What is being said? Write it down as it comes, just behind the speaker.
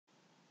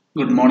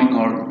Good morning,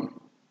 all.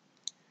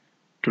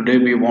 Today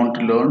we want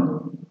to learn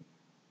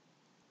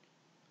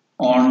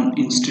on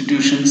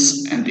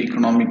institutions and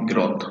economic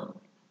growth.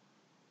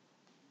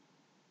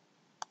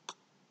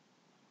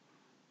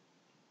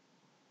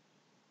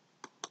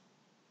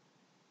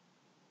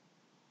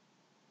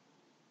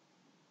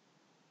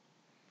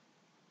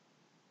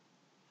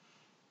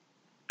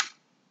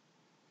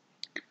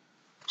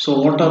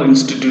 So, what are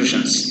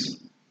institutions?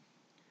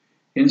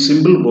 In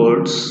simple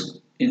words,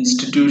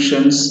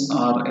 institutions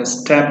are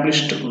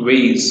established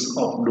ways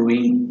of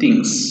doing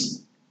things.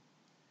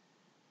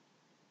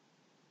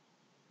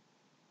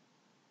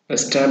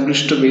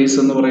 Established vase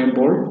എന്ന്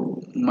പറയുമ്പോൾ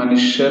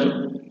മനുഷ്യർ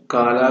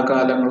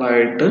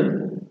കാലാകാലങ്ങളായിട്ട്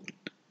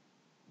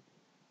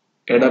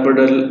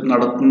ഇടപെടൽ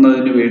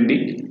നടത്തുന്നതിന് വേണ്ടി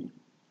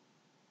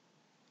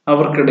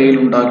അവർക്കിടയിൽ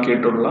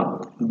ഉണ്ടാക്കിയിട്ടുള്ള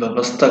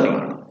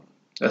വ്യവസ്ഥകളാണ്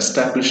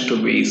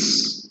established vase.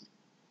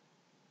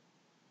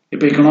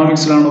 ഇപ്പൊ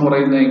ഇക്കണോമിക്സിലാണ്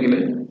പറയുന്നതെങ്കിൽ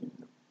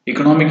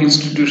ഇക്കണോമിക്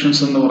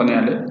ഇൻസ്റ്റിറ്റ്യൂഷൻസ് എന്ന്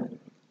പറഞ്ഞാൽ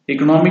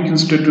economic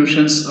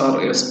institutions R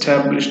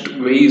established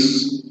ways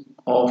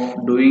of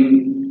doing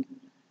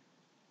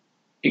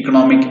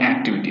economic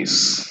activities.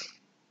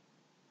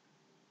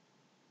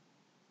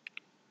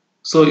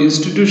 So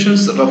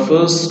institutions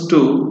refers to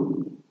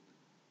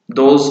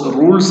those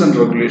rules and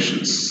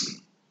regulations.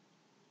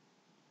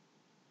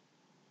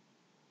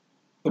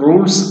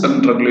 Rules and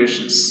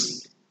regulations.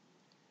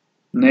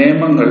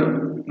 നിയമങ്ങൾ,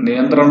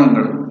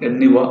 നിയന്ത്രണങ്ങൾ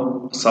എന്നിവ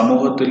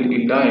സമൂഹത്തിൽ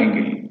ഇല്ല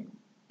എങ്കിൽ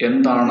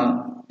എന്താണ്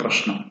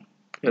പ്രശ്നം,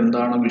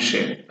 എന്താണ്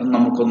വിഷയം എന്ന്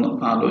നമുക്കൊന്ന്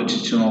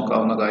ആലോചിച്ച്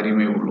നോക്കാവുന്ന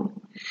കാര്യമേ ഉള്ളൂ.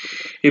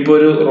 ഇപ്പോൾ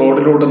ഒരു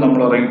റോഡിലൂടെ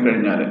നമ്മൾ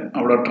ഇറങ്ങിക്കഴിഞ്ഞാൽ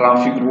അവിടെ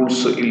ട്രാഫിക്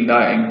റൂൾസ് ഇല്ല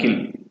എങ്കിൽ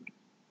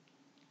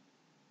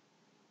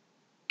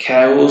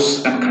chaos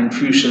and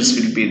confusions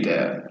will be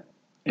there,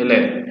 അല്ലേ?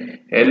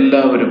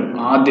 എല്ലാവരും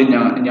ആദ്യം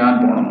ഞാൻ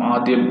പോകണം,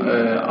 ആദ്യം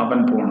അവൻ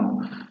പോകണം,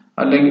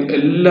 അല്ലെങ്കിൽ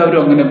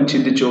എല്ലാവരും അങ്ങനെ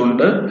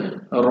ചിന്തിച്ചുകൊണ്ട്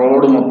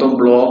റോഡ് മൊത്തം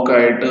ബ്ലോക്ക്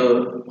ആയിട്ട്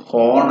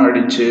ഹോൺ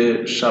അടിച്ച്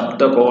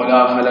ശബ്ദ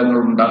കോലാഹലങ്ങൾ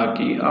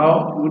ഉണ്ടാക്കി ആ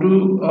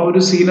ഒരു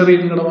സീനറി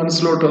നിങ്ങളുടെ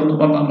മനസ്സിലോട്ട് ഒന്ന്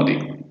വന്നാൽ മതി.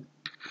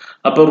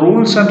 അപ്പോൾ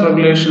റൂൾസ് ആൻഡ്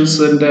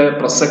റെഗുലേഷൻസിന്റെ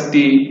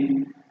പ്രസക്തി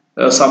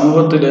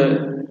സമൂഹത്തിൽ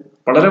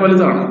വളരെ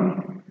വലുതാണ്.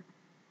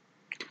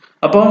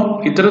 അപ്പം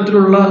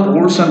ഇത്തരത്തിലുള്ള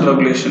റൂൾസ് ആൻഡ്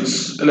റെഗുലേഷൻസ്,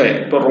 അല്ലെ,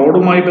 ഇപ്പൊ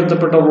റോഡുമായി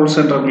ബന്ധപ്പെട്ട റൂൾസ്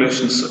ആൻഡ്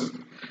റെഗുലേഷൻസ്,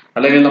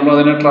 അല്ലെങ്കിൽ നമ്മൾ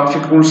അതിനെ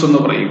ട്രാഫിക് റൂൾസ്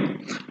എന്ന് പറയും.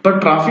 ഇപ്പൊ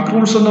ട്രാഫിക്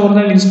റൂൾസ് എന്ന്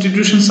പറഞ്ഞാൽ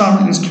ഇൻസ്റ്റിറ്റ്യൂഷൻസ് ആണ്.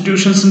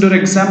 ഇൻസ്റ്റിറ്റ്യൂഷൻസിന്റെ ഒരു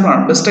എക്സാമ്പിൾ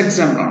ആണ്, ബെസ്റ്റ്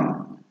എക്സാമ്പിൾ ആണ്.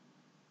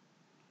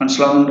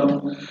 മനസ്സിലാവുന്നുണ്ടോ?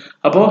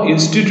 അപ്പോൾ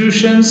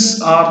institutions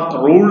R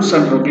rules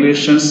and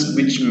regulations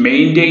which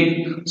maintain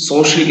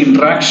social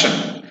interaction.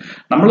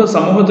 നമ്മൾ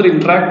സമൂഹത്തിൽ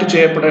ഇന്ററാക്ട്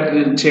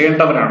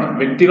ചെയ്യേണ്ടവരാണ്.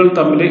 വ്യക്തികൾ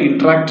തമ്മിൽ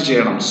ഇന്ററാക്ട്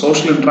ചെയ്യണം,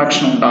 സോഷ്യൽ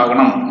ഇന്ററാക്ഷൻ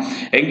ഉണ്ടാകണം.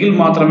 എങ്കിൽ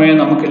മാത്രമേ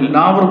നമുക്ക്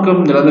എല്ലാവർക്കും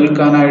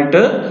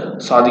നിലനിൽക്കാനായിട്ട്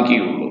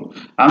സാധിക്കുകയുള്ളൂ.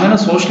 അങ്ങനെ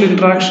സോഷ്യൽ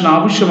ഇന്ററാക്ഷൻ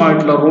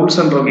ആവശ്യമായിട്ടുള്ള റൂൾസ്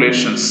ആൻഡ്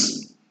റെഗുലേഷൻസ്,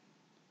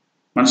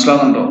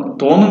 മനസ്സിലാകുന്നുണ്ടോ?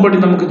 തോന്നുംപടി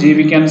നമുക്ക്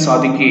ജീവിക്കാൻ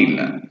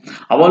സാധിക്കുകയില്ല.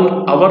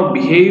 Our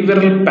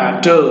behavioral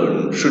pattern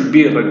should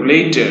be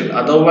regulated,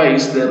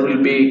 otherwise there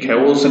will be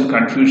chaos and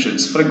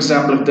confusions. For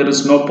example, if there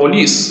is no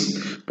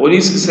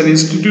police is an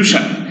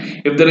institution.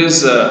 If there is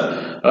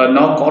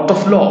no court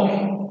of law,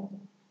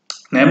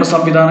 നിയമ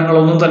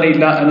സംവിധാനങ്ങളൊന്നും തന്നെ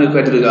ഇല്ല എന്ന്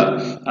കരുതുക.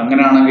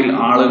 അങ്ങനെയാണെങ്കിൽ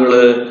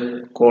ആളുകള്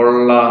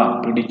കൊള്ള,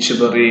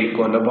 പിടിച്ചുപറി,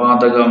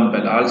 കൊലപാതകം,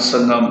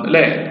 ബലാത്സംഗം,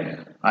 അല്ലെ,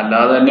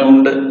 അല്ലാതെ തന്നെ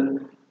ഉണ്ട്.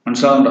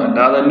 മനസ്സിലാകുന്നുണ്ടോ?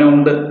 അല്ലാതെ തന്നെ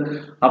ഉണ്ട്.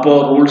 അപ്പോൾ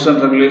റൂൾസ്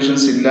ആൻഡ്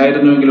റെഗുലേഷൻസ്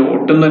ഇല്ലായിരുന്നുവെങ്കിലോ,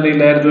 ഒട്ടും തന്നെ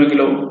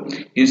ഇല്ലായിരുന്നുവെങ്കിലോ,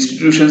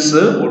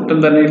 ഇൻസ്റ്റിറ്റ്യൂഷൻസ് ഒട്ടും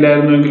തന്നെ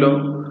ഇല്ലായിരുന്നുവെങ്കിലോ,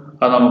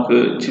 അത് നമുക്ക്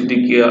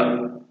ചിന്തിക്കുക,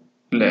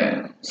 അല്ലെ,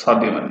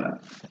 സാധ്യമല്ല.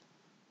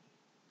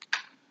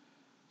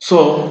 So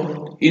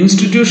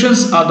institutions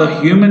are the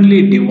humanly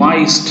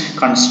devised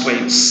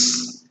constraints.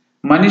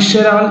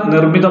 മനുഷ്യരാൽ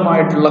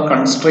നിർമ്മിതമായിട്ടുള്ള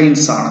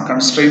constraints ആണ്.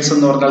 കൺസ്ട്രെയിൻസ്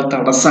എന്ന് പറഞ്ഞാൽ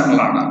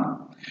തടസ്സങ്ങളാണ്.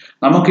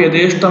 നമുക്ക്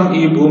യഥേഷ്ടം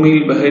ഈ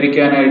ഭൂമിയിൽ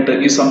ബഹിരിക്കാനായിട്ട്,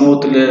 ഈ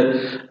സമൂഹത്തില്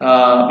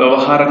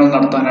വ്യവഹാരങ്ങൾ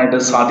നടത്താനായിട്ട്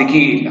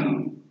സാധിക്കുകയില്ല.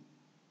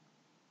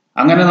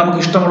 അങ്ങനെ നമുക്ക്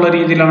ഇഷ്ടമുള്ള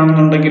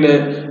രീതിയിലാണെന്നുണ്ടെങ്കിൽ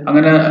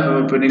അങ്ങനെ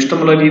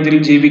ഇഷ്ടമുള്ള രീതിയിൽ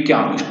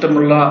ജീവിക്കാം,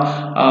 ഇഷ്ടമുള്ള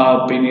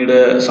പിന്നീട്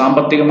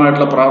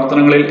സാമ്പത്തികമായിട്ടുള്ള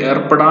പ്രവർത്തനങ്ങളിൽ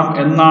ഏർപ്പെടാം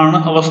എന്നാണ്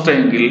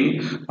അവസ്ഥയെങ്കിൽ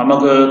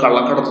നമുക്ക്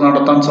കള്ളക്കടത്ത്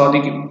നടത്താൻ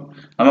സാധിക്കും,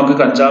 നമുക്ക്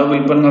കഞ്ചാവ്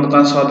വിൽപ്പന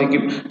നടത്താൻ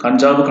സാധിക്കും,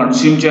 കഞ്ചാവ്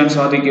കൺസ്യൂം ചെയ്യാൻ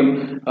സാധിക്കും,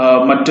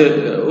 മറ്റ്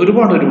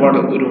ഒരുപാട്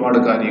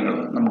കാര്യങ്ങൾ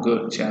നമുക്ക്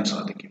ചെയ്യാൻ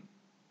സാധിക്കും.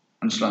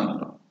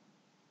 മനസ്സിലാകുന്നുണ്ടോ?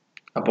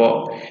 അപ്പോ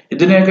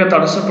ഇതിനെയൊക്കെ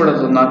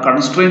തടസ്സപ്പെടുത്തുന്ന,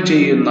 കൺസ്ട്രെയിൻ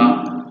ചെയ്യുന്ന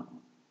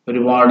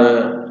ഒരുപാട്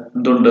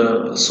എന്തുണ്ട്,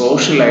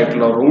 സോഷ്യൽ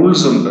ആയിട്ടുള്ള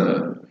റൂൾസ് ഉണ്ട്.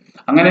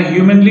 അങ്ങനെ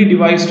ഹ്യൂമൻലി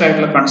ഡിവൈസ്ഡ്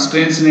ആയിട്ടുള്ള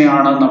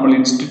കൺസ്ട്രെയിൻസിനെയാണ് നമ്മൾ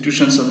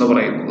ഇൻസ്റ്റിറ്റ്യൂഷൻസ് എന്ന്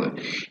പറയുന്നത്.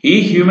 ഈ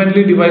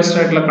ഹ്യൂമൻലി ഡിവൈസ്ഡ്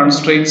ആയിട്ടുള്ള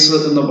കൺസ്ട്രെയിൻസ്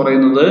എന്ന്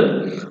പറയുന്നത്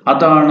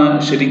അതാണ്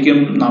ശരിക്കും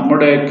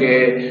നമ്മുടെയൊക്കെ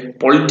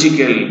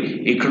political,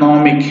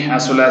 economic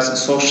as well as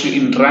social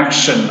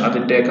interaction,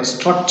 അതിൻ്റെയൊക്കെ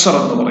സ്ട്രക്ചർ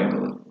എന്ന്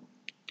പറയുന്നത്.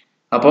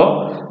 അപ്പോൾ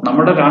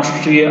നമ്മുടെ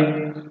രാഷ്ട്രീയ,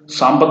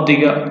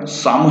 സാമ്പത്തിക,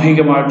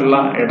 സാമൂഹികമായിട്ടുള്ള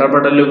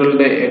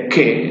ഇടപെടലുകളുടെ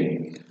ഒക്കെ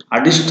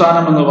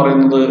അടിസ്ഥാനം എന്ന്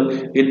പറയുന്നത്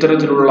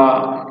ഇത്തരത്തിലുള്ള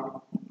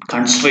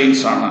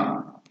കൺസ്ട്രെയിൻസ് ആണ്.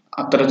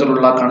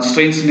 അത്തരത്തിലുള്ള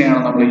കൺസ്ട്രെയിൻസിനെയാണ്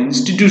നമ്മൾ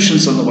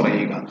ഇൻസ്റ്റിറ്റ്യൂഷൻസ് എന്ന്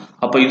പറയുക.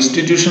 അപ്പൊ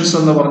ഇൻസ്റ്റിറ്റ്യൂഷൻസ്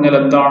എന്ന് പറഞ്ഞാൽ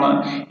എന്താണ്?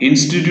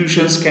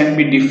 Institutions can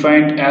be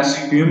defined as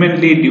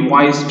humanly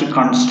devised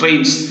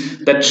constraints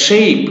that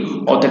shape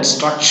or that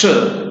structure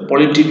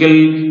political,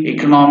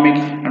 economic,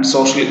 and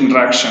social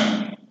interaction.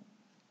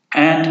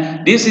 And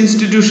these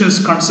institutions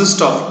consist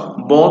of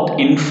both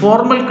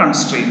informal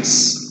constraints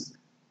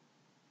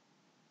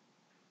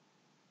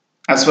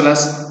as well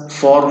as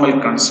formal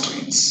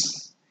constraints.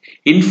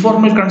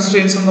 Informal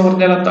constraints എന്ന്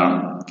പറഞ്ഞാൽ എന്താണ്?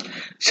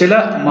 ചില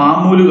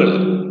മാമൂലുകൾ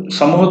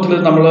സമൂഹത്തിൽ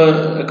നമ്മൾ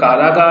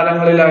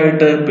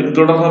കാലാകാലങ്ങളിലായിട്ട്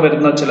പിന്തുടർന്നു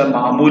വരുന്ന ചില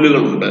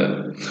മാമൂലുകളുണ്ട്.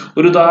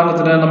 ഒരു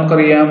ഉദാഹരണത്തിന്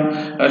നമുക്കറിയാം,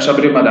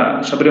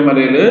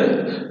 ശബരിമലയിൽ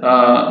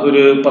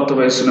ഒരു 10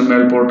 വയസ്സിന്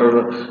മേൽപോട്ട്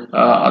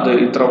അത്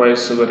ഇത്ര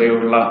വയസ്സ്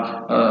വരെയുള്ള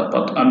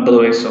 50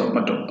 വയസ്സോ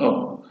മറ്റോ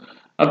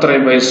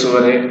അത്രയും വയസ്സ്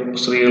വരെ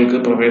സ്ത്രീകൾക്ക്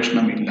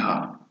പ്രവേശനമില്ല.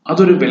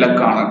 അതൊരു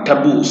വിലക്കാണ്.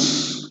 ടബൂസ്,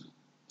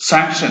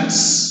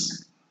 sanctions,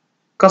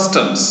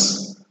 customs,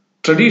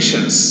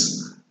 traditions,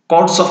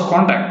 chords of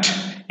contact,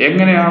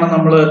 എങ്ങനെയാണ്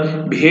നമ്മൾ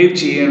ബിഹേവ്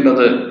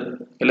ചെയ്യേണ്ടത്,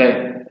 അല്ലേ?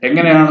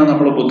 എങ്ങനെയാണ്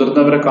നമ്മൾ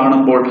മുതിർന്നവരെ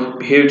കാണുമ്പോൾ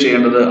ബിഹേവ്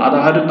ചെയ്യേണ്ടത്?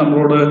 അതാരും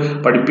നമ്മളോട്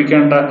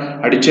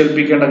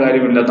അടിച്ചേൽപ്പിക്കേണ്ട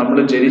കാര്യമില്ല. നമ്മൾ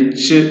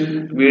ജനിച്ച്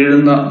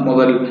വീഴുന്ന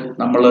മുതൽ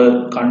നമ്മൾ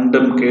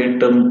കണ്ടും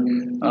കേട്ടും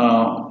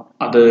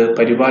അത്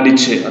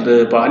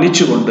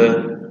പാലിച്ചുകൊണ്ട്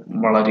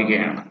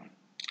വളരുകയാണ്.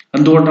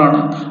 എന്തുകൊണ്ടാണ്?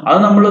 അത്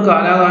നമ്മൾ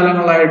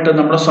കാലാകാലങ്ങളായിട്ട്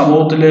നമ്മുടെ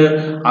സമൂഹത്തിൽ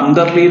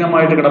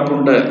അന്തർലീനമായിട്ട്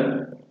കിടപ്പുണ്ട്.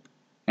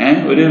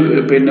 ഒരു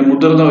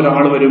മുതിർന്ന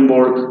ഒരാൾ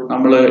വരുമ്പോൾ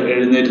നമ്മൾ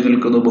എഴുന്നേറ്റ്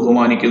നിൽക്കുന്നു,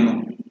 ബഹുമാനിക്കുന്നു.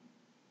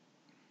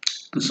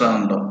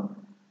 മനസ്സിലാകുന്നുണ്ടോ?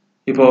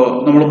 ഇപ്പോൾ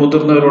നമ്മൾ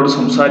മുതിർന്നവരോട്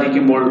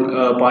സംസാരിക്കുമ്പോൾ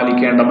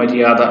പാലിക്കേണ്ട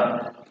മര്യാദ,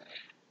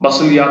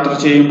 ബസ്സിൽ യാത്ര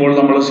ചെയ്യുമ്പോൾ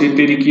നമ്മൾ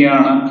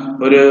സീറ്റിരിക്കുകയാണ്,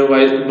 ഒരു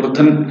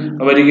വൃദ്ധൻ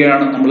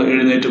വരികയാണ്, നമ്മൾ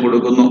എഴുന്നേറ്റ്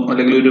കൊടുക്കുന്നു,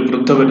 അല്ലെങ്കിൽ ഒരു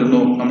വൃദ്ധ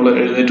വരുന്നു, നമ്മൾ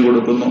എഴുന്നേറ്റ്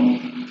കൊടുക്കുന്നു.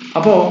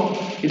 അപ്പോൾ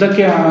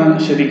ഇതൊക്കെയാണ്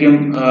ശരിക്കും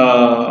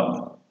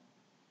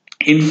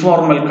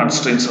ഇൻഫോർമൽ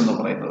കൺസ്ട്രെയിൻസ് എന്ന്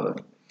പറയുന്നത്.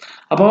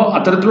 അപ്പോൾ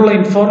അത്തരത്തിലുള്ള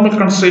ഇൻഫോർമൽ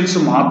കൺസ്ട്രെയിൻസ്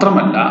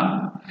മാത്രമല്ല,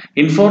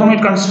 ഇൻഫോർമൽ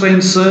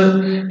കൺസ്ട്രെയിൻസ്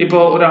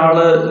ഇപ്പോൾ ഒരാൾ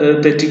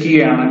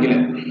തെറ്റിക്കുകയാണെങ്കിൽ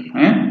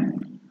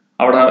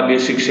അവിടെ വലിയ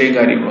ശിക്ഷയും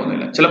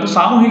കാര്യങ്ങളൊന്നുമില്ല. ചിലപ്പോൾ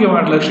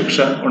സാമൂഹികമായിട്ടുള്ള ശിക്ഷ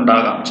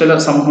ഉണ്ടാകാം. ചില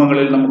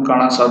സമൂഹങ്ങളിൽ നമുക്ക്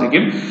കാണാൻ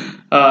സാധിക്കും,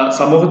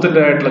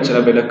 സമൂഹത്തിൻ്റെതായിട്ടുള്ള ചില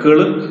വിലക്കുകൾ,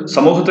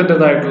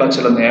 സമൂഹത്തിൻ്റെതായിട്ടുള്ള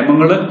ചില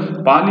നിയമങ്ങൾ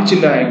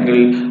പാലിച്ചില്ല എങ്കിൽ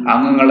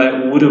അംഗങ്ങളെ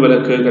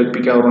ഊരുവിലക്ക്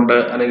കൽപ്പിക്കാറുണ്ട്,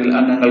 അല്ലെങ്കിൽ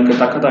അംഗങ്ങൾക്ക്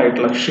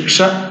തക്കതായിട്ടുള്ള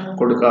ശിക്ഷ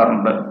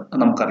കൊടുക്കാറുണ്ട്.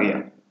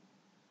 നമുക്കറിയാം.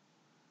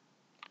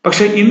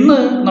 പക്ഷെ ഇന്ന്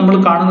നമ്മൾ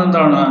കാണുന്ന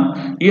എന്താണ്?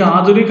 ഈ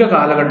ആധുനിക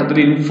കാലഘട്ടത്തിൽ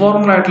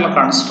ഇൻഫോർമൽ ആയിട്ടുള്ള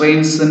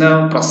കൺസ്ട്രെയിൻസിന്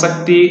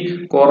പ്രസക്തി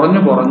കുറഞ്ഞു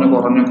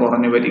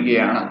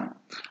വരികയാണ്.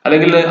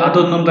 അല്ലെങ്കിൽ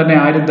അതൊന്നും തന്നെ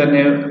ആരും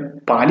തന്നെ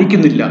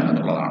പാലിക്കുന്നില്ല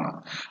എന്നുള്ളതാണ്.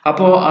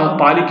 അപ്പോൾ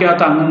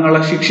പാലിക്കാത്ത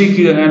അംഗങ്ങളെ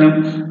ശിക്ഷിക്കാനും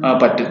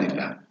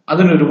പറ്റുന്നില്ല.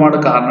 അതിനൊരുപാട്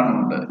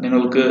കാരണങ്ങളുണ്ട്.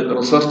 നിങ്ങൾക്ക്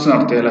റിസർച്ച്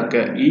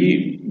നടത്തിയാലൊക്കെ, ഈ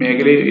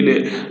മേഖലയിൽ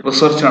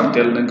റിസർച്ച്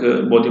നടത്തിയാൽ നിങ്ങൾക്ക്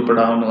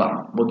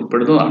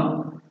ബോധ്യപ്പെടുന്നതാണ്.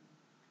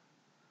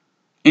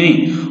 ഇനി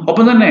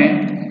ഒപ്പം തന്നെ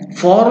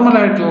ഫോർമൽ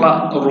ആയിട്ടുള്ള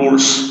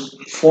റൂൾസ്.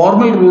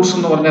 ഫോർമൽ റൂൾസ്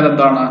എന്ന് പറഞ്ഞാൽ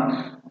എന്താണ്?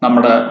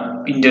 നമ്മുടെ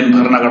ഇന്ത്യൻ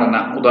ഭരണഘടന,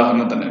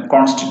 ഉദാഹരണത്തിന്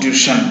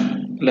കോൺസ്റ്റിറ്റ്യൂഷൻ,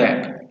 അല്ലെ?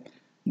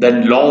 ദെൻ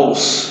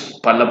ലോസ്,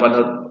 പല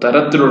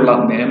തരത്തിലുള്ള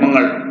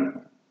നിയമങ്ങൾ,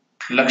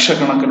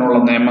 ലക്ഷക്കണക്കിനുള്ള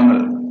നിയമങ്ങൾ,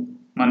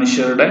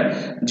 മനുഷ്യരുടെ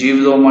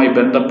ജീവിതവുമായി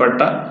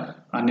ബന്ധപ്പെട്ട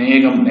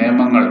അനേകം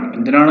നിയമങ്ങൾ.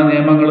 എന്തിനാണ്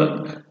നിയമങ്ങൾ?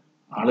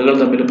 ആളുകൾ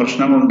തമ്മിൽ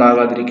പ്രശ്നങ്ങൾ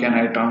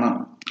ഉണ്ടാകാതിരിക്കാനായിട്ടാണ്,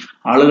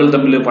 ആളുകൾ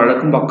തമ്മിൽ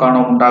വഴക്കും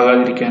വക്കാണോ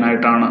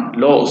ഉണ്ടാകാതിരിക്കാനായിട്ടാണ്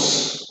ലോസ്.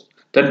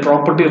 Then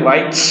property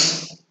rights.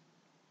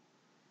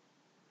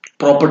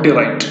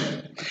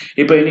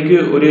 ഇപ്പൊ എനിക്ക്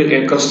 1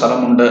 ഏക്കർ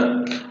സ്ഥലമുണ്ട്,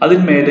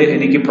 അതിന്മേലെ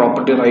എനിക്ക്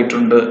പ്രോപ്പർട്ടി റൈറ്റ്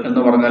ഉണ്ട്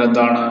എന്ന് പറഞ്ഞാൽ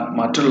എന്താണ്?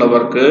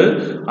 മറ്റുള്ളവർക്ക്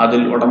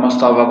അതിൽ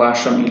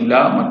ഉടമസ്ഥാവകാശം ഇല്ല,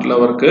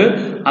 മറ്റുള്ളവർക്ക്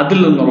അതിൽ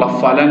നിന്നുള്ള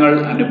ഫലങ്ങൾ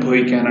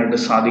അനുഭവിക്കാനായിട്ട്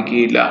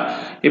സാധിക്കുകയില്ല.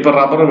 ഇപ്പൊ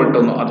റബ്ബർ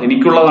വെട്ടുന്നു, അത്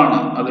എനിക്കുള്ളതാണ്,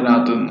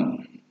 അതിനകത്ത് നിന്ന്.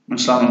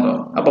 മനസ്സിലാകുന്നുണ്ടോ?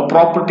 അപ്പൊ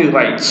പ്രോപ്പർട്ടി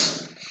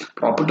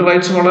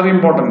റൈറ്റ്സ് വളരെ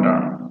ഇമ്പോർട്ടൻ്റ്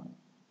ആണ്.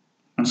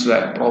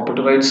 മനസ്സിലായോ?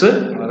 പ്രോപ്പർട്ടി റൈറ്റ്സ്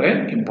വളരെ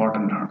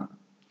ഇമ്പോർട്ടൻ്റ് ആണ്.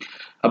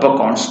 അപ്പൊ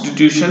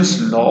കോൺസ്റ്റിറ്റ്യൂഷൻസ്,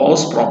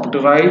 ലോസ്, പ്രോപ്പർട്ടി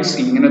റൈറ്റ്സ്,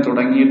 ഇങ്ങനെ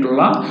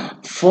തുടങ്ങിയിട്ടുള്ള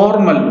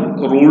formal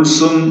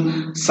റൂൾസും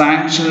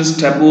sanctions,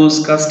 ടബൂസ്,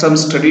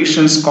 customs,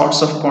 traditions,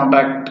 chords of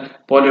contact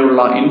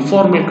പോലെയുള്ള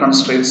ഇൻഫോർമൽ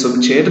കൺസ്ട്രെയിൻസും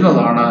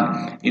ചേരുന്നതാണ്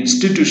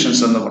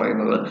ഇൻസ്റ്റിറ്റ്യൂഷൻസ് എന്ന്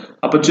പറയുന്നത്.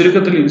 അപ്പൊ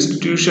ചുരുക്കത്തിൽ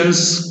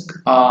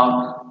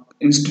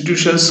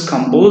institutions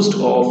composed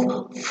of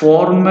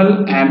formal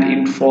and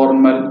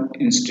informal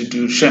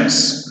institutions,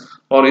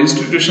 or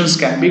institutions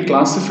can be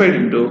classified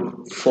into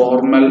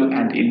formal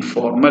and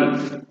informal.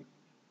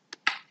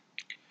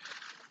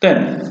 Then,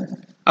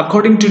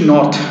 according to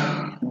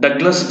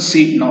Douglas C.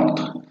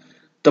 North,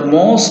 the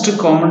most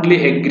commonly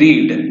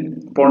agreed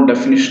upon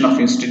definition of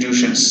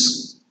institutions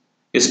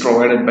is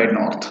provided by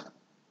North.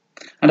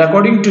 And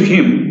according to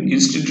him,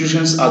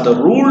 institutions are the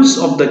rules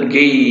of the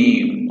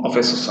game of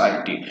a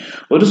society.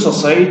 ഒരു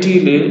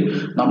സൊസൈറ്റിയിൽ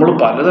നമ്മൾ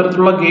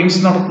പലതരത്തിലുള്ള games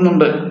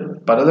നടത്തുന്നുണ്ട്,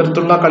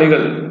 പലതരത്തിലുള്ള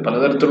കളികൾ,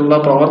 പലതരത്തിലുള്ള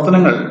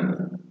പ്രവർത്തനങ്ങൾ.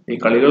 ഈ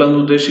കളികൾ എന്ന്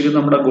ഉദ്ദേശിക്കുന്നത്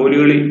നമ്മുടെ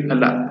ഗോലികളി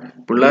അല്ല,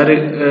 പിള്ളേർ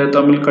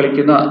തമ്മിൽ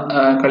കളിക്കുന്ന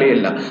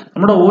കളിയല്ല.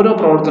 നമ്മുടെ ഓരോ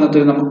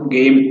പ്രവർത്തനത്തെയും നമുക്ക്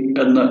ഗെയിം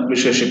എന്ന്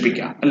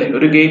വിശേഷിപ്പിക്കാം, അല്ലെ?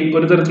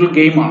 ഒരു തരത്തിലുള്ള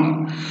ഗെയിമാണ്.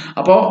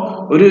 അപ്പോൾ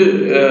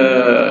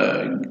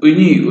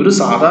ഇനി ഒരു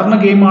സാധാരണ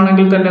ഗെയിം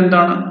ആണെങ്കിൽ തന്നെ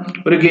എന്താണ്?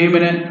 ഒരു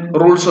ഗെയിമിന്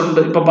റൂൾസ്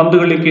ഉണ്ട്. ഇപ്പൊ പന്ത്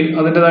കളിക്ക്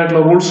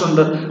അതിൻ്റെതായിട്ടുള്ള റൂൾസ്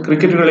ഉണ്ട്,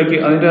 ക്രിക്കറ്റ് കളിക്ക്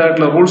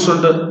അതിൻ്റെതായിട്ടുള്ള റൂൾസ്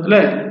ഉണ്ട്,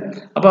 അല്ലെ?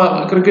 അപ്പൊ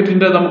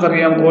ക്രിക്കറ്റിന്റെ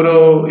നമുക്കറിയാം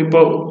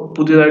ഇപ്പൊ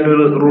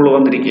പുതിയതായിട്ടൊരു റൂള്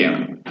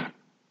വന്നിരിക്കുകയാണ്.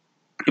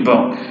 ഇപ്പൊ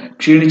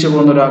ക്ഷീണിച്ചു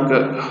പോകുന്ന ഒരാൾക്ക്,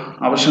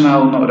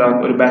 അവശനാകുന്ന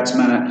ഒരാൾക്ക്, ഒരു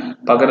ബാറ്റ്സ്മാനെ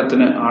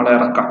പകരത്തിന് ആളെ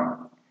ഇറക്കാം.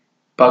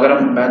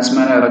 പകരം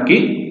ബാറ്റ്സ്മാനെ ഇറക്കി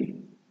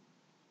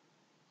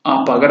ആ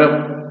പകരം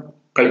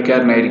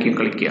കളിക്കാരനായിരിക്കും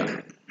കളിക്കുക.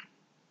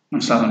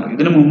 മനസ്സിലാകുന്നുണ്ടോ?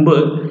 ഇതിനു മുമ്പ്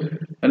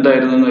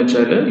എന്തായിരുന്നു എന്ന്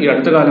വെച്ചാൽ, ഈ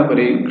അടുത്ത കാലം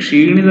വരെയും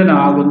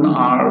ക്ഷീണിതനാകുന്ന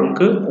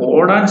ആൾക്ക്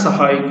ഓടാൻ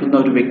സഹായിക്കുന്ന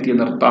ഒരു വ്യക്തിയെ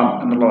നിർത്താം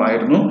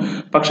എന്നുള്ളതായിരുന്നു.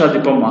 പക്ഷെ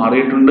അതിപ്പോൾ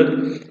മാറിയിട്ടുണ്ട്.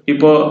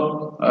 ഇപ്പോൾ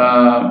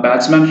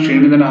ബാറ്റ്സ്മാൻ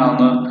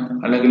ക്ഷീണിതനാകുന്ന,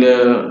 അല്ലെങ്കിൽ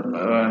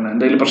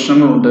എന്തെങ്കിലും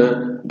പ്രശ്നങ്ങളുണ്ട്,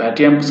 ബാറ്റ്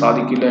ചെയ്യാൻ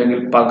സാധിക്കില്ല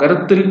എങ്കിൽ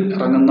പകരത്തിൽ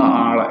ഇറങ്ങുന്ന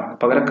ആളെ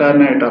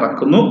പകരക്കാരനായിട്ട്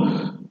ഇറക്കുന്നു,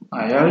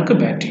 അയാൾക്ക്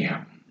ബാറ്റ് ചെയ്യാം.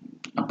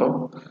 അപ്പം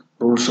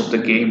rules of the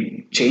game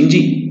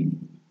changing.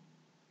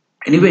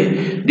 Anyway,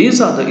 these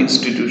are the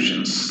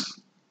institutions.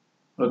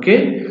 Okay,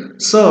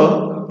 so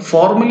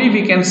formally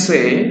we can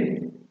say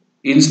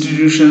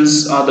institutions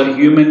are the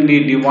humanly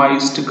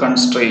devised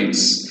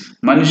constraints.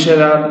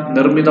 മനുഷ്യരാൽ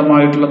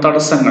നിർമ്മിതമായിട്ടുള്ള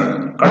തടസ്സങ്ങൾ,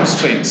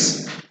 constraints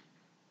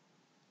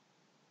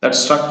that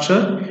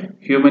structure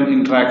human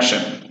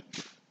interaction.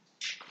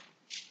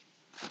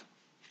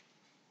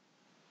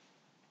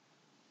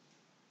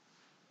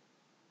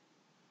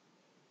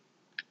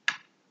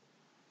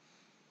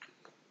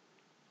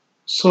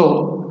 So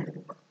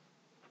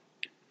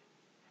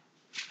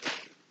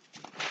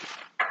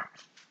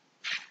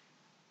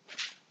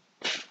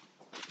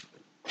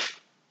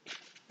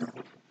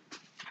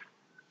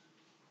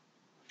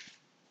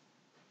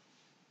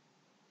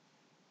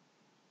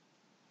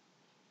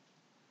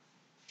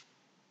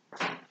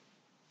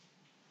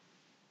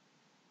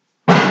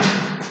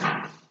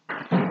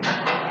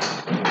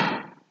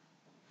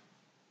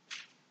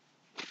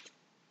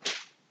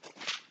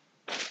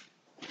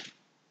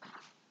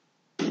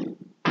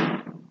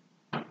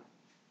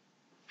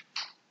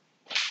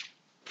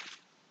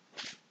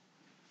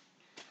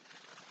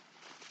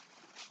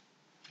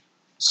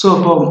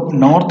ഇപ്പോൾ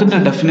നോർത്തിന്റെ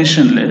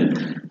ഡെഫിനേഷനിൽ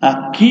ആ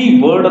കീ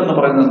വേർഡ് എന്ന്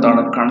പറയുന്നത്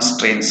എന്താണ്?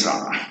 Constraints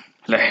ആണ്,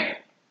 അല്ലെ?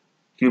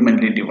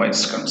 Humanly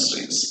devised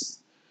constraints.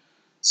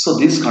 So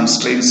these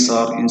constraints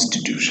R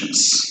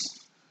institutions.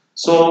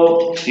 So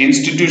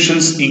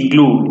institutions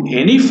include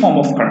any form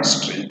of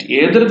constraint.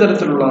 ഏതൊരു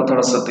തരത്തിലുള്ള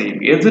തടസ്സത്തെയും,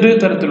 ഏതൊരു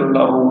തരത്തിലുള്ള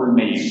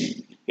റൂളിനെയും,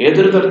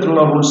 ഏതൊരു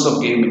തരത്തിലുള്ള റൂൾസ്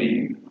ഓഫ്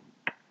ഗെയിമിനെയും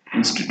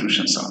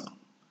ഇൻസ്റ്റിറ്റ്യൂഷൻസ് ആണ്.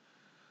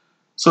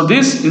 So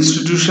these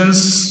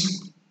institutions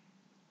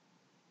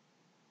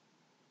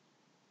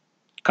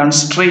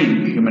constrain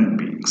human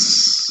beings.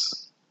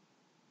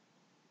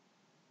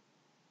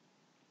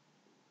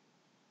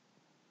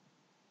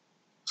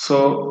 So,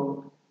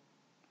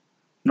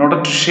 in order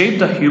to shape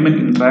the human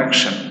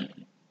interaction,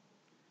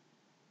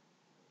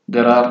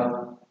 there are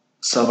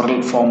several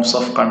forms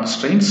of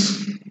constraints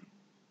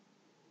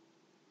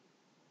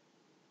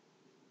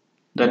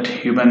that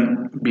human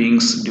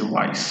beings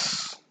devise.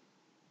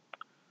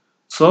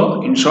 So,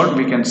 in short,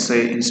 we can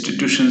say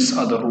institutions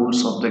are the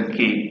rules of the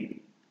game.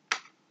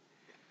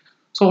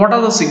 So what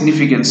are the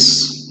significance,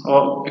 or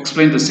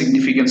explain the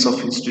significance of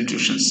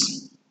institutions?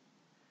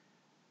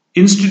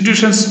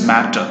 Institutions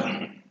matter.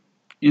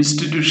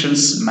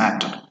 Institutions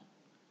matter.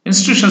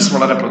 Institutions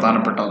വളരെ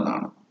പ്രധാനപ്പെട്ട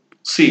ഒന്നാണ്.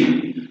 C,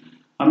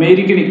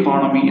 American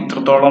economy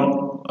ഇത്രത്തോളം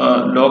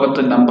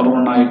ലോകത്ത് number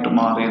 1 ആയിട്ട്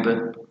മാറിയത്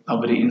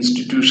അവർ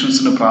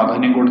ഇൻസ്റ്റിറ്റ്യൂഷൻസിന്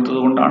പ്രാധാന്യം കൊടുത്തത്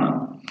കൊണ്ടാണ്.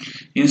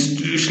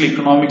 ഇൻസ്റ്റിറ്റ്യൂഷണൽ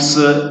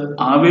ഇക്കണോമിക്സ്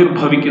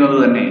ആവിർഭവിക്കുന്നത്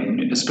തന്നെ,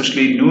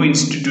 എസ്പെഷ്യലി ന്യൂ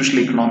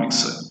ഇൻസ്റ്റിറ്റ്യൂഷണൽ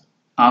ഇക്കണോമിക്സ്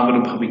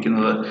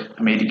ആവിർഭവിക്കുന്നത്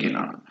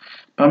അമേരിക്കയിലാണ്.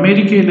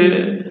 അമേരിക്കയിൽ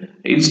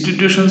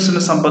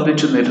ഇൻസ്റ്റിറ്റ്യൂഷൻസിനെ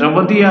സംബന്ധിച്ച്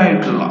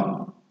നിരവധിയായിട്ടുള്ള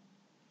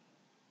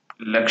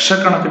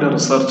ലക്ഷക്കണക്കിന്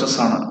റിസർച്ചസ്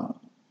ആണ്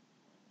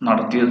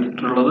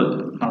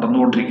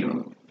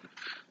നടന്നുകൊണ്ടിരിക്കുന്നത്.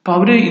 അപ്പൊ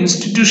അവര്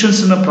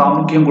ഇൻസ്റ്റിറ്റ്യൂഷൻസിന്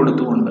പ്രാമുഖ്യം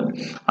കൊടുത്തുകൊണ്ട്,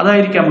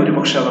 അതായിരിക്കാം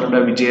ഒരുപക്ഷെ അവരുടെ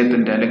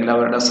വിജയത്തിന്റെ, അല്ലെങ്കിൽ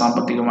അവരുടെ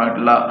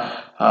സാമ്പത്തികമായിട്ടുള്ള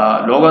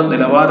ലോക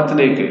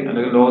നിലവാരത്തിലേക്ക്,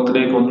 അല്ലെങ്കിൽ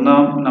ലോകത്തിലേക്ക്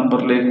 1-ാം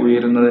നമ്പറിലേക്ക്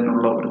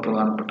ഉയരുന്നതിനുള്ള ഒരു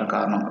പ്രധാനപ്പെട്ട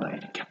കാരണം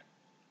അതായിരിക്കാം.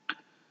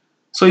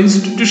 So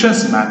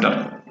institutions matter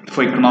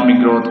for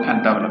economic growth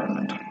and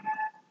development.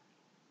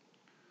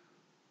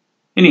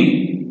 ഇനി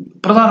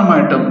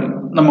പ്രധാനമായിട്ടും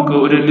നമുക്ക്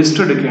ഒരു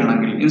ലിസ്റ്റ്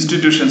എടുക്കുകയാണെങ്കിൽ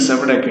ഇൻസ്റ്റിറ്റ്യൂഷൻസ്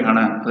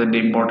എവിടെയൊക്കെയാണ് അതിൻ്റെ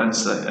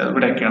ഇമ്പോർട്ടൻസ്,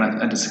 എവിടെയൊക്കെയാണ്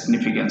അതിൻ്റെ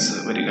സിഗ്നിഫിക്കൻസ്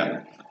വരിക.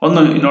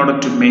 ഒന്ന്, in order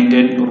to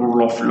maintain rule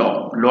of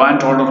law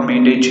and order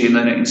maintain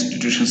ചെയ്യുന്നതിന്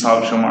ഇൻസ്റ്റിറ്റ്യൂഷൻസ്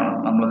ആവശ്യമാണ്.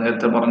 നമ്മൾ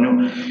നേരത്തെ പറഞ്ഞു,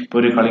 ഇപ്പോൾ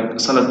ഒരു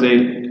സ്ഥലത്ത്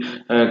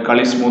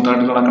കളി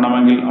സ്മൂത്തായിട്ട്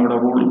നടക്കണമെങ്കിൽ അവിടെ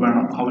റൂൾ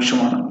വേണം,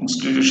 ആവശ്യമാണ്,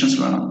 ഇൻസ്റ്റിറ്റ്യൂഷൻസ്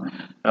വേണം.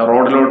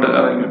 റോഡിലോട്ട്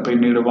ഇറങ്ങി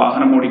പിന്നീട്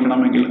വാഹനം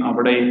ഓടിക്കണമെങ്കിൽ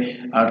അവിടെ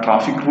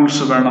ട്രാഫിക്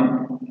റൂൾസ് വേണം.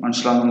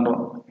 മനസ്സിലാകുന്നുണ്ടോ?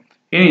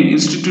 ഇനി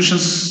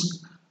institutions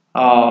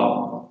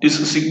is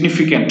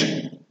significant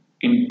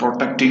in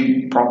protecting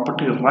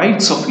property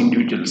rights of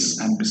individuals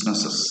and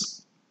businesses.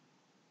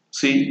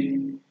 See,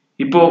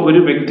 ഇപ്പോൾ ഒരു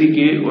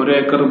വ്യക്തിക്ക് 1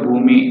 ഏക്കർ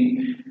ഭൂമി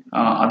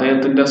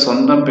അദ്ദേഹത്തിന്റെ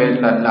സ്വന്തം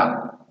പേരിലല്ല,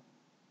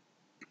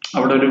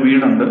 അവിടെ ഒരു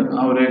വീടുണ്ട്,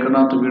 ആ 1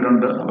 ഏക്കറിനകത്ത്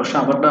വീടുണ്ട്, പക്ഷെ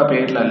അവരുടെ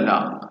പേരിലല്ല.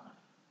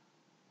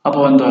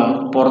 അപ്പോൾ എന്താ,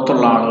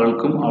 പുറത്തുള്ള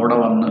ആളുകൾക്കും അവിടെ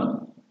വന്ന്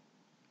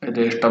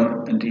യഥേഷ്ടം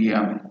എന്ത്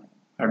ചെയ്യാം,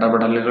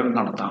 ഇടപെടലുകൾ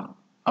നടത്താം,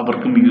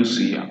 അവർക്കും യൂസ്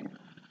ചെയ്യാം.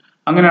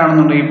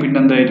 അങ്ങനെയാണെന്നുണ്ടെങ്കിൽ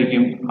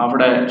പിന്നെന്തായിരിക്കും,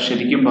 അവിടെ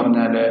ശരിക്കും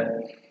പറഞ്ഞാൽ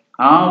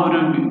ആ ഒരു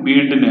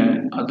വീടിന്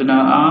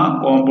ആ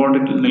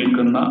കോമ്പൗണ്ടിൽ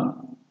നിൽക്കുന്ന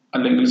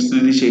അല്ലെങ്കിൽ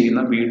സ്ഥിതി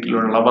ചെയ്യുന്ന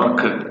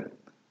വീട്ടിലുള്ളവർക്ക്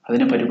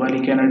അതിനെ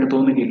പരിപാലിക്കാനായിട്ട്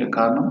തോന്നുകയില്ല.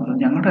 കാരണം അത്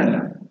ഞങ്ങളുടെ അല്ല,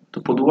 ഇത്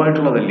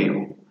പൊതുവായിട്ടുള്ളതല്ലയോ.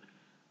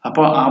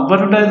 അപ്പോൾ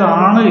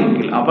അവരുടേതാണ്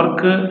എങ്കിൽ,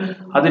 അവർക്ക്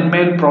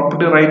അതിന്മേൽ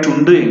പ്രോപ്പർട്ടി റൈറ്റ്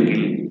ഉണ്ട്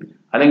എങ്കിൽ,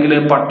 അല്ലെങ്കിൽ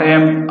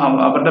പട്ടയം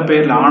അവരുടെ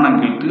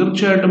പേരിലാണെങ്കിൽ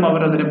തീർച്ചയായിട്ടും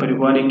അവരതിനെ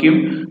പരിപാലിക്കും.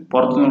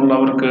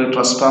 പുറത്തുനിന്നുള്ളവർക്ക്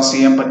ട്രസ്പാസ്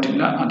ചെയ്യാൻ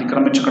പറ്റില്ല,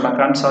 അതിക്രമിച്ച്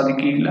കടക്കാൻ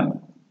സാധിക്കുകയില്ല.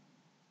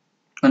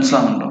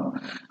 മനസ്സിലാവുന്നുണ്ടോ?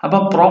 അപ്പൊ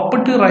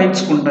പ്രോപ്പർട്ടി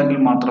റൈറ്റ്സ് ഉണ്ടെങ്കിൽ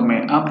മാത്രമേ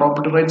ആ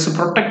property rights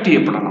protect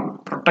ചെയ്യപ്പെടണം.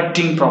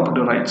 Protecting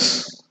property rights,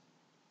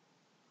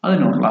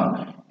 അതിനുള്ള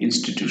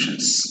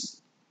ഇൻസ്റ്റിറ്റ്യൂഷൻസ്.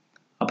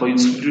 അപ്പോൾ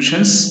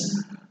institutions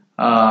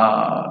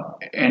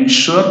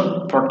ensure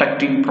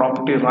protecting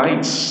property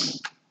rights.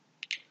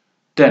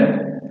 Then,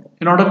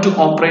 in order to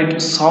operate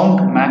sound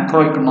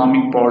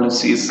macroeconomic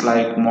policies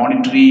like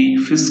monetary,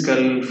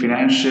 fiscal,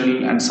 financial,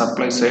 and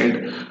supply side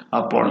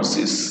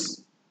policies.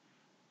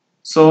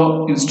 So,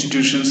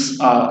 institutions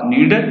are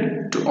needed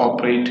to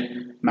operate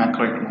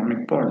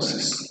macroeconomic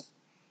policies.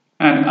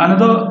 And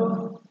another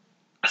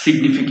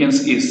significance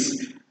is,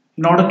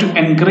 in order to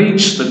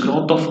encourage the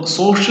growth of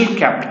social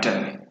capital.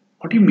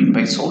 What do you mean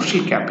by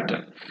social capital?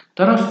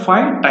 There are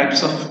 5 types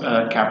of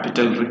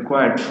capital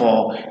required for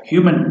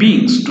human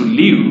beings to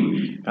live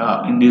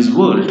in this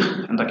world.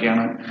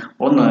 എന്തൊക്കെയാണ്?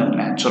 ഒന്ന്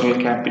natural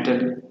capital,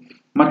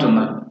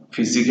 മറ്റൊന്ന്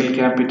physical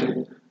capital,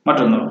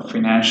 മറ്റൊന്ന്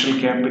financial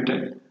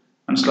capital.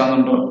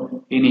 മനസ്സിലാവുന്നുണ്ടോ?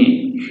 ഇനി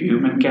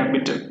human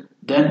capital,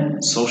 then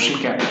social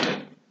capital.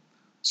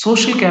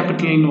 Social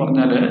capital എന്ന്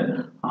പറഞ്ഞാൽ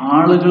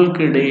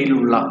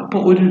ആളുകൾക്കിടയിലുള്ള,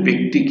 ഇപ്പോൾ ഒരു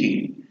വ്യക്തിക്ക്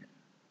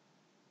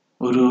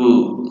ഒരു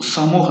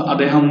സമൂഹം,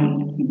 അദ്ദേഹം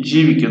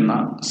ജീവിക്കുന്ന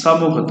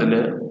സമൂഹത്തില്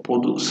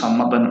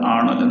പൊതുസമ്മതൻ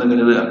ആണ് എന്ന്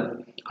കരുതുക.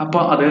 അപ്പൊ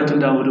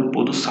അദ്ദേഹത്തിന്റെ ആ ഒരു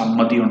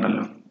പൊതുസമ്മതി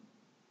ഉണ്ടല്ലോ,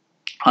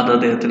 അത്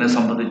അദ്ദേഹത്തിനെ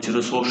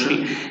സംബന്ധിച്ചൊരു സോഷ്യൽ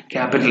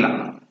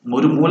ക്യാപിറ്റലാണ്,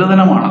 ഒരു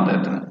മൂലധനമാണ്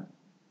അദ്ദേഹത്തിന്.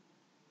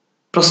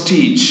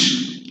 Prestige,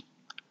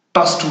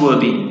 trust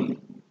വർതി,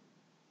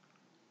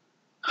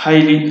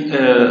 highly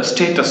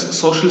status,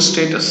 social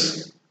status.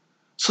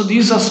 So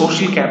these are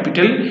social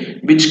capital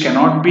which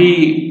cannot be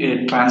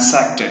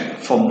transacted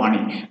for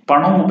money.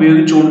 പണം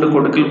ഉപയോഗിച്ചുകൊണ്ട്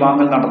കൊടുക്കൽ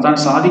വാങ്ങൽ നടത്താൻ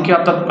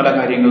സാധിക്കാത്ത പല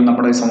കാര്യങ്ങളും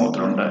നമ്മുടെ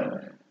സമൂഹത്തിലുണ്ട്.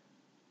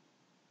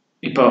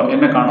 ഇപ്പൊ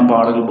എന്നെ കാണുമ്പോൾ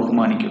ആളുകൾ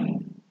ബഹുമാനിക്കുന്നു,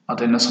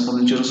 അതെന്നെ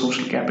സംബന്ധിച്ചൊരു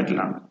സോഷ്യൽ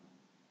ക്യാപിറ്റലാണ്.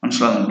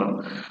 മനസ്സിലാകുന്നുണ്ടോ?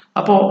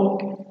 അപ്പോൾ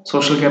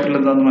സോഷ്യൽ ക്യാപിറ്റൽ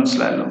എന്താണെന്ന്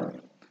മനസ്സിലായല്ലോ.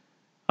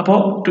 അപ്പോൾ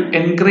to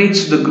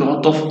encourage the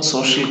growth of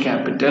social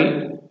capital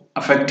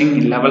affecting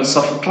levels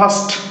of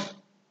trust,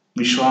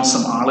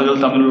 വിശ്വാസം, ആളുകൾ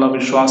തമ്മിലുള്ള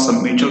വിശ്വാസം,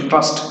 mutual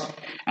trust,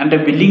 and a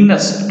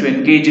willingness to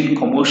engage in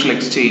commercial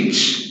exchange.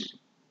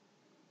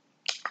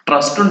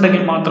 Trust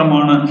ഉണ്ടെങ്കിൽ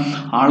മാത്രമാണ്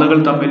ആളുകൾ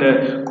തമ്മിൽ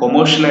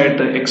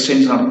കൊമേഴ്ഷ്യലായിട്ട്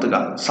എക്സ്ചേഞ്ച് നടത്തുക.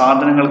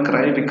 സാധനങ്ങൾ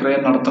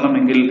ക്രയവിക്രയം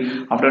നടത്തണമെങ്കിൽ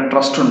അവിടെ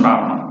ട്രസ്റ്റ്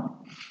ഉണ്ടാവണം.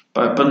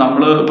 ഇപ്പം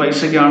നമ്മൾ പൈസ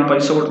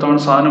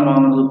കൊടുത്താണ് സാധനം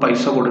വാങ്ങുന്നത്.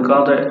 പൈസ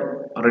കൊടുക്കാതെ,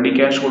 റെഡി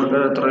ക്യാഷ്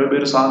കൊടുക്കാതെ എത്രയോ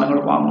പേര് സാധനങ്ങൾ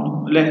വാങ്ങുന്നു,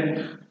 അല്ലേ?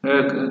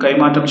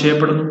 കൈമാറ്റം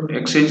ചെയ്യപ്പെടുന്നു,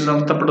 എക്സ്ചേഞ്ച്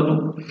നടത്തപ്പെടുന്നു.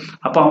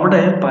 അപ്പൊ അവിടെ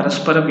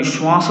പരസ്പര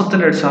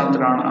വിശ്വാസത്തിന്റെ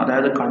അടിസ്ഥാനത്തിലാണ്,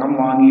 അതായത് കടം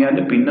വാങ്ങിയാൽ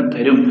പിന്നെ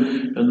തരും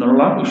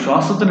എന്നുള്ള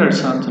വിശ്വാസത്തിന്റെ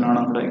അടിസ്ഥാനത്തിലാണ്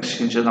അവിടെ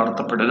എക്സ്ചേഞ്ച്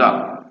നടത്തപ്പെടുക.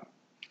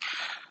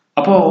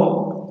 അപ്പോ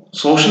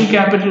സോഷ്യൽ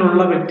ക്യാപിറ്റൽ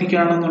ഉള്ള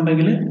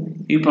വ്യക്തിക്കാണെന്നുണ്ടെങ്കിൽ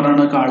ഈ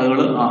പറയുന്ന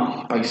ആളുകൾ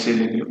പൈസ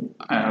ഇല്ലെങ്കിലും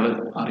അയാൾ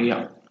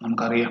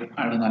നമുക്കറിയാം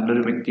അയാൾ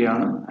നല്ലൊരു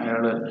വ്യക്തിയാണ്,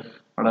 അയാൾ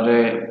വളരെ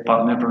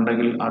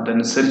പറഞ്ഞിട്ടുണ്ടെങ്കിൽ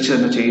അതനുസരിച്ച്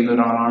തന്നെ ചെയ്യുന്ന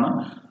ഒരാളാണ്.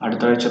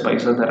 അടുത്ത ആഴ്ച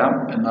പൈസ തരാം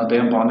എന്ന്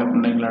അദ്ദേഹം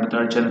പറഞ്ഞിട്ടുണ്ടെങ്കിൽ അടുത്ത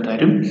ആഴ്ച തന്നെ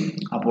തരും.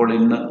 അപ്പോൾ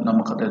ഇന്ന്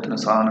നമുക്ക് അദ്ദേഹത്തിന്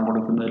സാധനം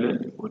കൊടുക്കുന്നതിൽ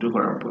ഒരു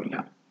കുഴപ്പമില്ല.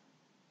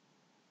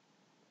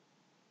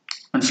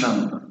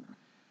 മനസ്സിലാവുന്നുണ്ട്?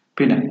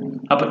 പിന്നെ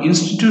അപ്പൊ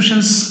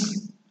ഇൻസ്റ്റിറ്റ്യൂഷൻസ്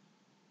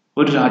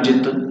ഒരു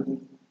രാജ്യത്ത്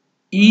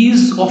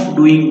ഈസ് ഓഫ്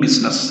ഡൂയിങ്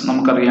ബിസിനസ്,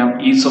 നമുക്കറിയാം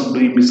is of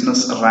doing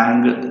business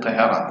rank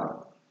തയ്യാറാക്കും,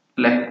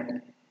 അല്ലെ?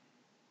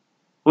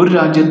 ഒരു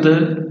രാജ്യത്ത്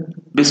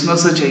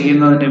ബിസിനസ്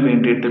ചെയ്യുന്നതിന്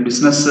വേണ്ടിയിട്ട്,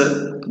 ബിസിനസ്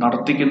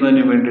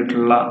നടത്തിക്കുന്നതിന്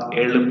വേണ്ടിയിട്ടുള്ള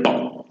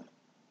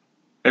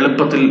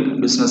എളുപ്പത്തിൽ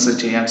ബിസിനസ്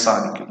ചെയ്യാൻ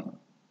സാധിക്കും.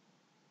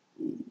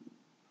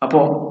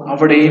 അപ്പോൾ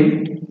അവിടെയും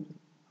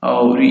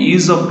ഒരു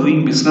ഈസ് ഓഫ്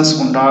ഡൂയിങ് ബിസിനസ്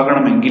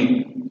ഉണ്ടാകണമെങ്കിൽ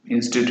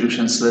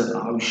ഇൻസ്റ്റിറ്റ്യൂഷൻസ്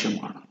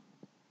ആവശ്യമാണ്.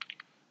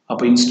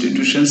 അപ്പോൾ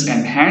institutions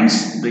enhance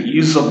the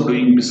is of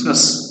doing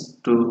business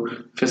to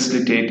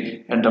facilitate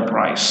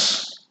enterprise.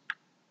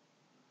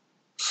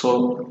 So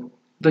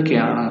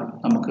ഇതൊക്കെയാണ്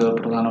നമുക്ക്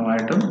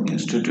പ്രധാനമായിട്ടും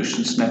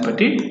ഇൻസ്റ്റിറ്റ്യൂഷൻസിനെ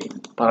പറ്റി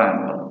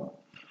പറയാനുള്ളത്.